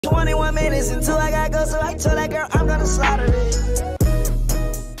21 minutes until I gotta go, so I told that girl I'm gonna slaughter it.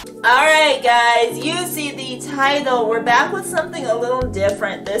 Alright guys, you see the title. We're back with something a little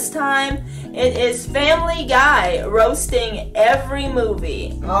different. This time, it is Family Guy roasting every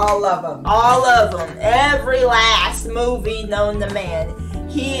movie. All of them. All of them. Every last movie known to man.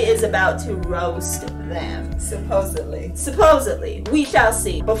 He is about to roast them. Supposedly. Supposedly. We shall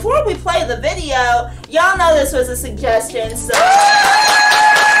see. Before we play the video, y'all know this was a suggestion, so...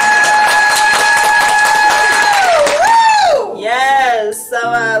 Yes, so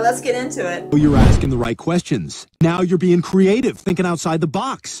let's get into it. You're asking the right questions. Now you're being creative, thinking outside the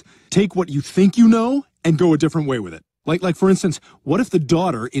box. Take what you think you know and go a different way with it. Like for instance, what if the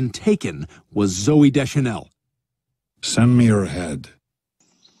daughter in Taken was Zooey Deschanel? Send me your head.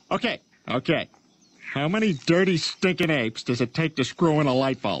 Okay. How many dirty, stinking apes does it take to screw in a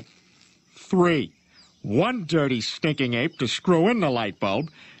light bulb? 3. 1 dirty, stinking ape to screw in the light bulb,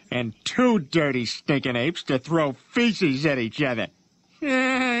 and 2 dirty, stinking apes to throw feces at each other.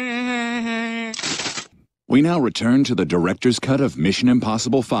 We now return to the director's cut of Mission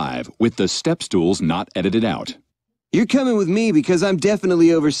Impossible 5 with the step stools not edited out. You're coming with me because I'm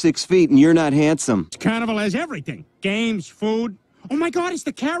definitely over 6 feet and you're not handsome. Carnival has everything. Games, food. Oh my God, it's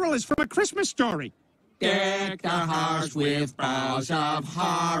the carolers from A Christmas Story. Deck the hearts with boughs of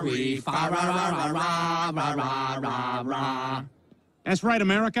holly, fa-ra-ra-ra-ra-ra-ra-ra-ra. That's right,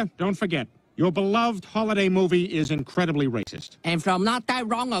 America. Don't forget, your beloved holiday movie is incredibly racist. And from not that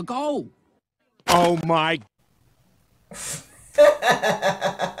long ago. Oh my...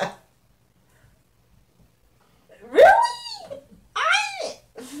 Really?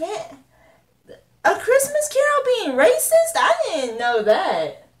 A Christmas Carol being racist? I didn't know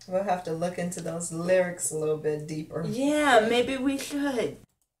that. We'll have to look into those lyrics a little bit deeper. Yeah, maybe we should.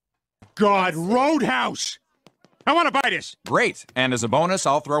 God, Roadhouse! I want to buy this. Great. And as a bonus,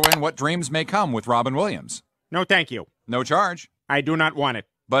 I'll throw in What Dreams May Come with Robin Williams. No, thank you. No charge. I do not want it.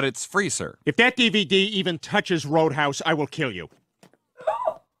 But it's free, sir. If that DVD even touches Roadhouse, I will kill you.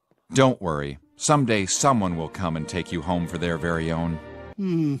 Don't worry. Someday someone will come and take you home for their very own.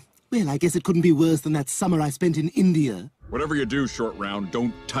 Well, I guess it couldn't be worse than that summer I spent in India. Whatever you do, Short Round,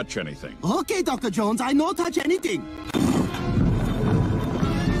 don't touch anything. Okay, Dr. Jones, I no touch anything.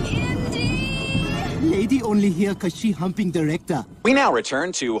 Lady only here cause she humping director. We now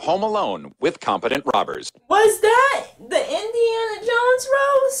return to Home Alone with Competent Robbers. Was that the Indiana Jones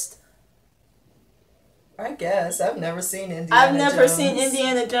roast? I guess. I've never seen Indiana I've never Jones. seen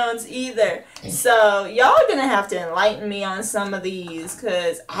Indiana Jones either. So y'all are gonna have to enlighten me on some of these,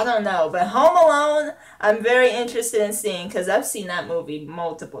 cause I don't know. But Home Alone, I'm very interested in seeing, cause I've seen that movie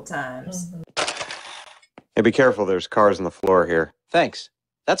multiple times. Hey, be careful, there's cars on the floor here. Thanks.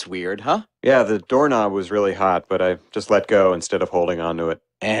 That's weird, huh? Yeah, the doorknob was really hot, but I just let go instead of holding onto it.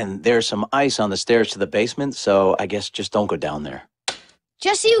 And there's some ice on the stairs to the basement, so I guess just don't go down there.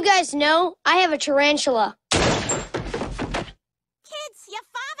 Just so you guys know, I have a tarantula. Kids, your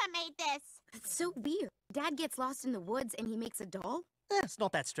father made this. That's so weird. Dad gets lost in the woods and he makes a doll? It's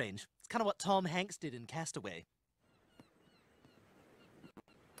not that strange. It's kind of what Tom Hanks did in Castaway.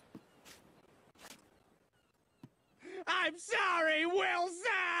 I'm sorry,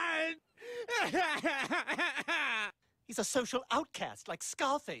 Wilson! He's a social outcast like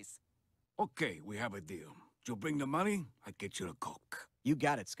Scarface. Okay, we have a deal. You'll bring the money, I get you the coke. You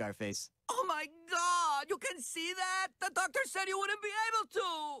got it, Scarface. Oh my God! You can see that? The doctor said you wouldn't be able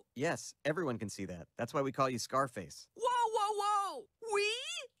to! Yes, everyone can see that. That's why we call you Scarface. Whoa, whoa, whoa! We?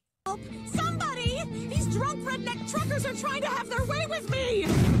 Help! Somebody! These drunk redneck truckers are trying to have their way with me!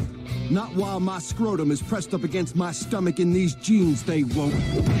 Not while my scrotum is pressed up against my stomach in these jeans, they won't.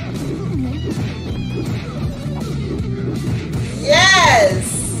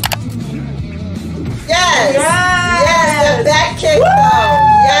 Yes! Yes! Yes! The back kick though!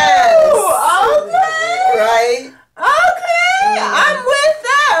 Yes! Okay! Right? Okay! I'm with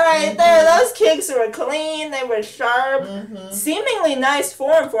that right there. Those kicks were clean, they were sharp. Seemingly nice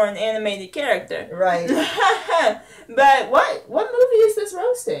form for an animated character. Right. But what movie is this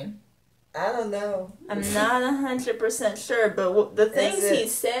roasting? I don't know. I'm not 100% sure, but the things he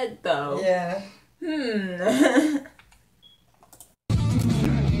said though. Yeah.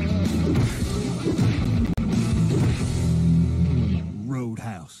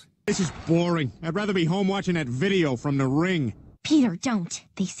 Roadhouse. This is boring. I'd rather be home watching that video from The Ring. Peter, don't.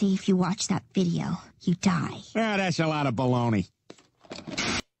 They say if you watch that video, you die. Ah, that's a lot of baloney.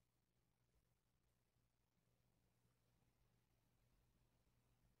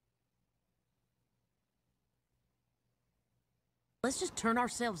 Let's just turn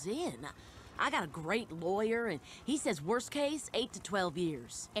ourselves in. I got a great lawyer, and he says worst case, 8 to 12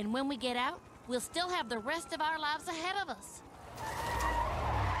 years. And when we get out, we'll still have the rest of our lives ahead of us.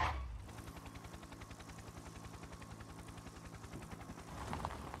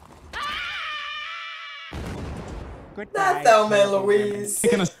 Not Thelma and Louise.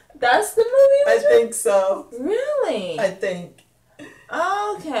 That's the movie? I think so. Really? I think.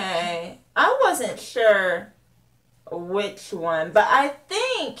 Okay. I wasn't sure which one, but I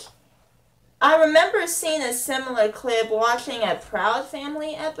think I remember seeing a similar clip watching a Proud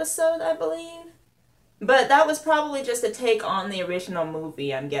Family episode, I believe. But that was probably just a take on the original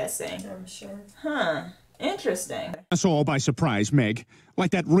movie, I'm guessing. I'm sure. Huh. Interesting. Us all by surprise, Meg.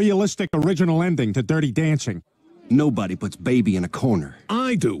 Like that realistic original ending to Dirty Dancing. Nobody puts baby in a corner.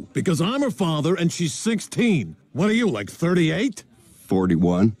 I do, because I'm her father and she's 16. What are you, like 38?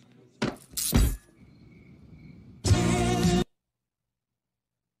 41.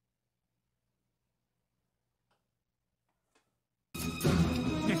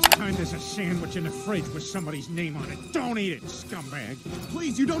 Next time there's a sandwich in the fridge with somebody's name on it, don't eat it, scumbag.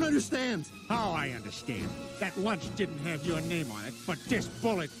 Please, you don't understand. Oh, I understand. That lunch didn't have your name on it, but this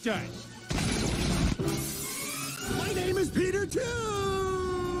bullet does. My name is Peter, too!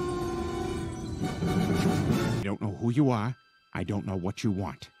 I don't know who you are. I don't know what you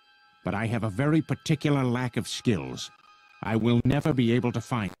want. But I have a very particular lack of skills. I will never be able to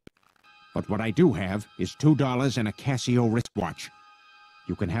find it. But what I do have is $2 and a Casio wristwatch.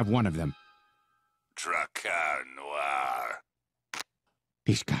 You can have one of them. Drakkar Noir.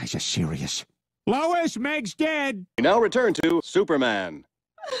 These guys are serious. Lois, Meg's dead! We now return to Superman.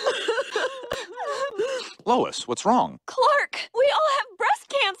 Lois, what's wrong? Clark, we all have breast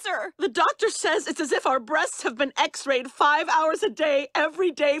cancer. The doctor says it's as if our breasts have been x-rayed 5 hours a day, every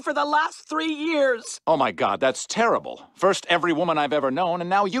day for the last 3 years. Oh my God, that's terrible. First every woman I've ever known, and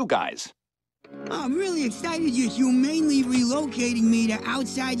now you guys. I'm really excited you're humanely relocating me to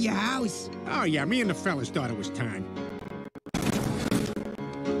outside your house. Oh yeah, me and the fellas thought it was time.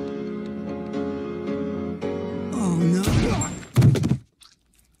 Oh no.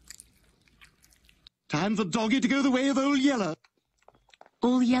 Time for Doggy to go the way of Old Yeller.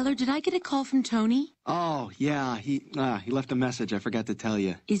 Old Yeller, did I get a call from Tony? Oh, yeah, he left a message. I forgot to tell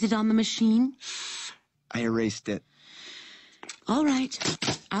you. Is it on the machine? I erased it. All right,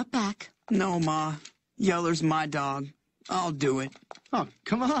 out back. No, Ma. Yeller's my dog. I'll do it. Oh,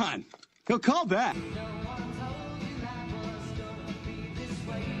 come on. He'll call back.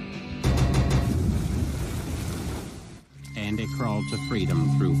 Andy crawled to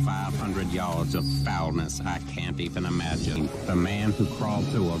freedom through 500 yards of foulness I can't even imagine. The man who crawled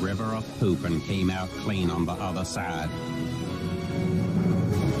through a river of poop and came out clean on the other side.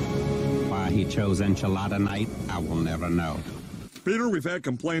 Why he chose enchilada night, I will never know. Peter, we've had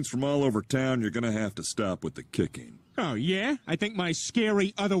complaints from all over town. You're gonna have to stop with the kicking. Oh yeah? I think my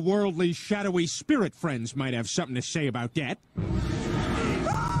scary, otherworldly, shadowy spirit friends might have something to say about that.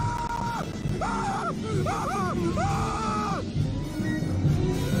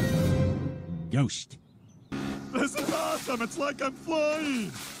 Ghost. This is awesome! It's like I'm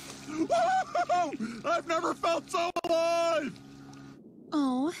flying! I've never felt so alive!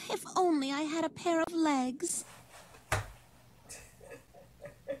 Oh, if only I had a pair of legs.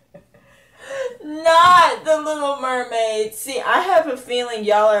 Not The Little Mermaid. See, I have a feeling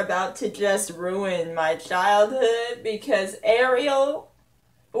y'all are about to just ruin my childhood because Ariel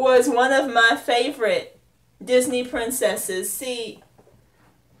was one of my favorite Disney princesses. See,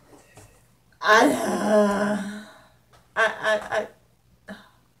 I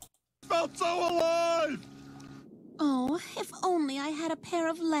felt so alive. Oh, if only I had a pair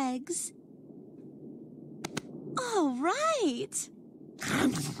of legs. All right.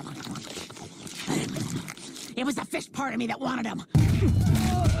 It was the fish part of me that wanted him.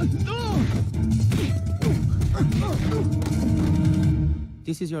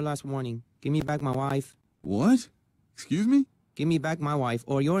 This is your last warning. Give me back my wife. What? Excuse me? Give me back my wife,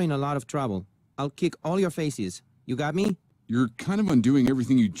 or you're in a lot of trouble. I'll kick all your faces. You got me? You're kind of undoing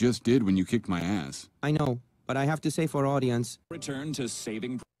everything you just did when you kicked my ass. I know, but I have to say for audience. Return to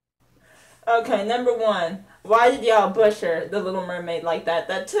saving... Okay, number one. Why did y'all butcher The Little Mermaid like that?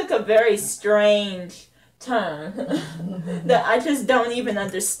 That took a very strange turn that I just don't even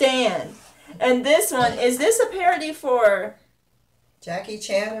understand. And this one, is this a parody for... Jackie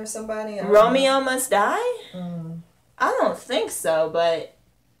Chan or somebody? Romeo Must Die? I don't think so, but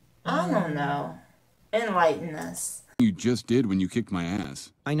I don't know. Enlighten us. You just did when you kicked my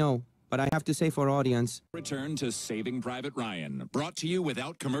ass. I know, but I have to say for audience. Return to Saving Private Ryan, brought to you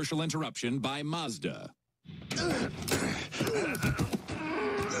without commercial interruption by Mazda.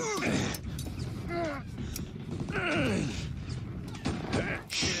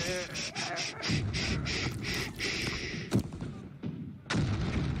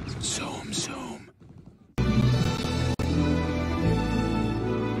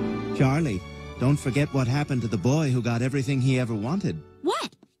 Charlie, don't forget what happened to the boy who got everything he ever wanted.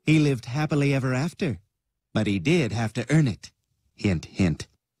 What? He lived happily ever after. But he did have to earn it. Hint, hint.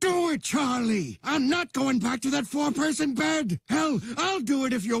 Do it, Charlie! I'm not going back to that four-person bed! Hell, I'll do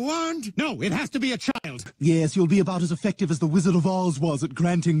it if you want! No, it has to be a child. Yes, you'll be about as effective as the Wizard of Oz was at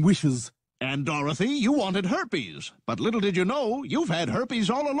granting wishes. And Dorothy, you wanted herpes. But little did you know, you've had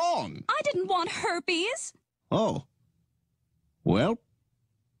herpes all along. I didn't want herpes. Oh. Well,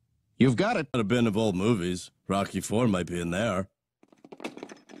 you've got it. A bin of old movies. Rocky IV might be in there.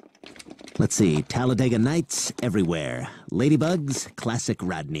 Let's see, Talladega Nights, everywhere. Ladybugs, classic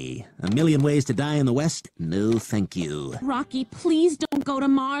Rodney. A Million Ways to Die in the West, no thank you. Rocky, please don't go to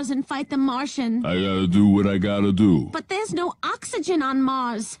Mars and fight the Martian. I gotta do what I gotta do. But there's no oxygen on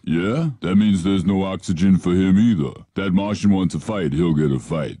Mars. Yeah? That means there's no oxygen for him either. That Martian wants a fight, he'll get a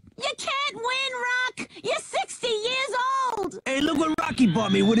fight. You can't win, Rock! You're 60 years old! Hey, look what Rocky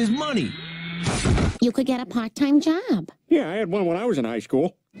bought me with his money. You could get a part-time job. Yeah, I had one when I was in high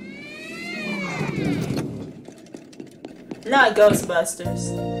school. Not Ghostbusters.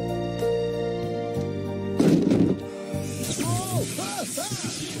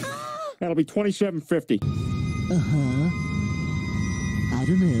 That'll be $27.50. I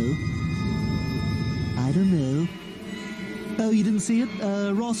don't know. Oh, you didn't see it?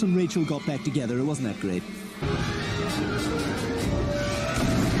 Ross and Rachel got back together. It wasn't that great.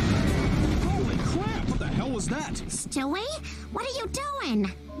 Holy crap! What the hell was that? Stewie, what are you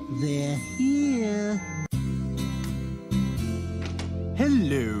doing? They're here.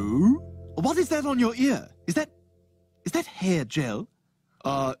 Hello? What is that on your ear? Is that hair gel?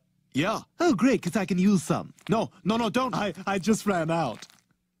 Yeah. Oh, great, because I can use some. No, don't. I just ran out.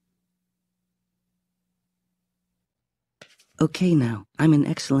 Okay now, I'm an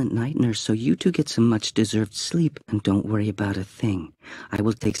excellent night nurse, so you two get some much-deserved sleep and don't worry about a thing. I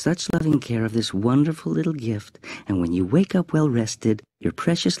will take such loving care of this wonderful little gift, and when you wake up well-rested, your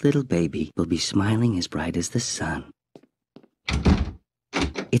precious little baby will be smiling as bright as the sun.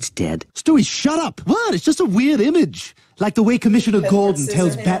 It's dead. Stewie, shut up! What? It's just a weird image. Like the way Commissioner Gordon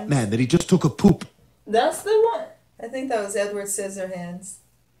tells Batman that he just took a poop. That's the one. I think that was Edward Scissorhands.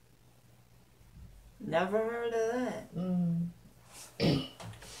 Never heard of that.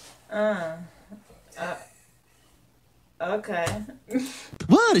 Okay.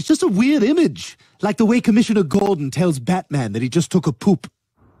 What? It's just a weird image. Like the way Commissioner Gordon tells Batman that he just took a poop.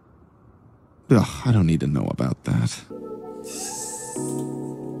 Ugh, I don't need to know about that.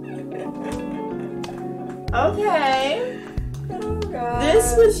 Okay.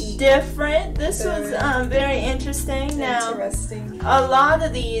 This was different. This was very interesting. Now, a lot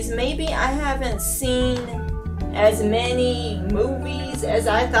of these, maybe I haven't seen as many movies as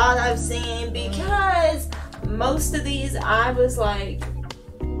I thought I've seen, because most of these I was like,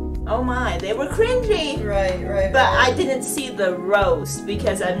 oh my, they were cringy. Right. But I didn't see the roast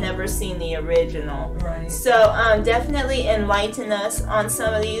because I've never seen the original. Right. So definitely enlighten us on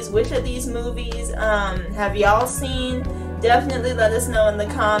some of these. Which of these movies have y'all seen? Definitely let us know in the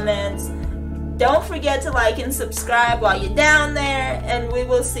comments. Don't forget to like and subscribe while you're down there, and we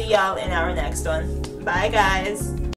will see y'all in our next one. Bye guys.